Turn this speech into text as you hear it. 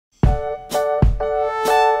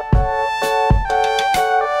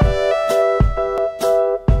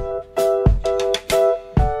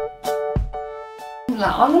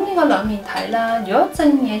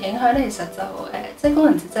面嘅影響咧，其實就即係工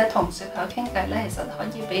人姐姐同小朋友傾偈咧，其實可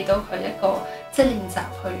以俾到佢一個即係練習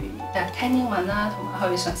去聽英文啦，同埋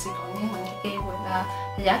去嘗試講英文嘅機會啦，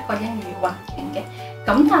有一個英語環境嘅。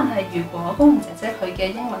咁但係如果工人姐姐佢嘅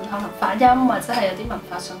英文可能發音或者係有啲文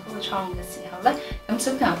化上高嘅錯誤嘅時候咧，咁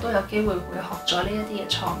小朋友都有機會會學咗呢一啲嘅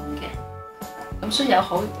錯誤嘅。咁所以有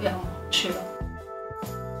好亦都有唔好處咯。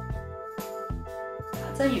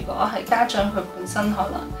即係如果係家長佢本身可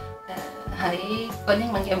能喺個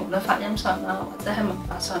英文嘅無論發音上啦，或者喺文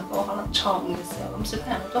化上嗰可能錯誤嘅時候，咁小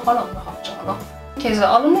朋友都可能會學咗咯。其實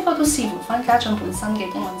我諗呢個都視乎翻家長本身嘅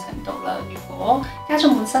英文程度啦。如果家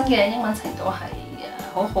長本身嘅英文程度係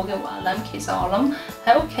好好嘅話咧，其實我諗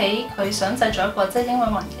喺屋企佢想製造一個即係英文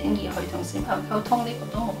環境而去同小朋友溝通，呢個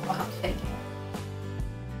都無可厚非嘅。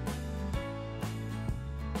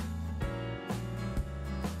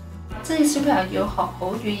即係小朋友要學好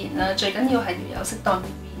語言啦，最緊要係要有適當嘅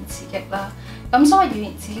語言刺激啦。咁所謂語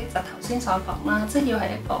言刺激就頭先所講啦，即係要係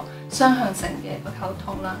一個雙向性嘅一個溝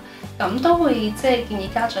通啦。咁都會即係建議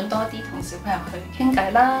家長多啲同小朋友去傾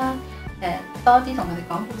偈啦，多啲同佢哋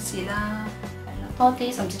講故事啦，係啦，多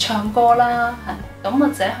啲甚至唱歌啦，係咁或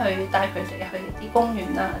者去帶佢哋去一啲公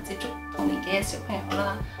園啊，接觸同年紀嘅小朋友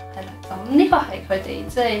啦，係啦。咁呢個係佢哋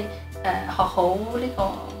即係學好呢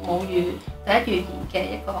個母語第一語言嘅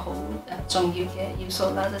一個好重要嘅要素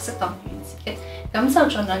啦，就適當語言刺激。咁就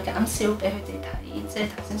盡量減少俾佢哋睇，即係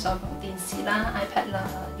頭先所講電視啦、iPad 啦、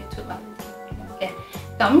YouTube 啊呢啲咁樣嘅。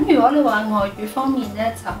咁如果你話外語方面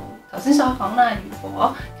咧，就頭先所講啦，如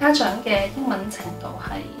果家長嘅英文程度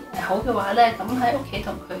係好嘅話咧，咁喺屋企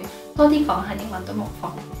同佢多啲講下英文都無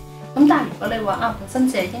妨。咁但係如果你話本身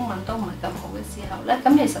自己英文都唔係咁好嘅時候咧，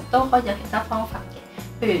咁其實都可以有其他方法嘅。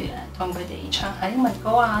譬如同佢哋唱下英文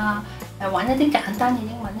歌啊，玩一啲簡單嘅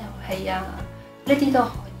英文遊戲啊，呢啲都可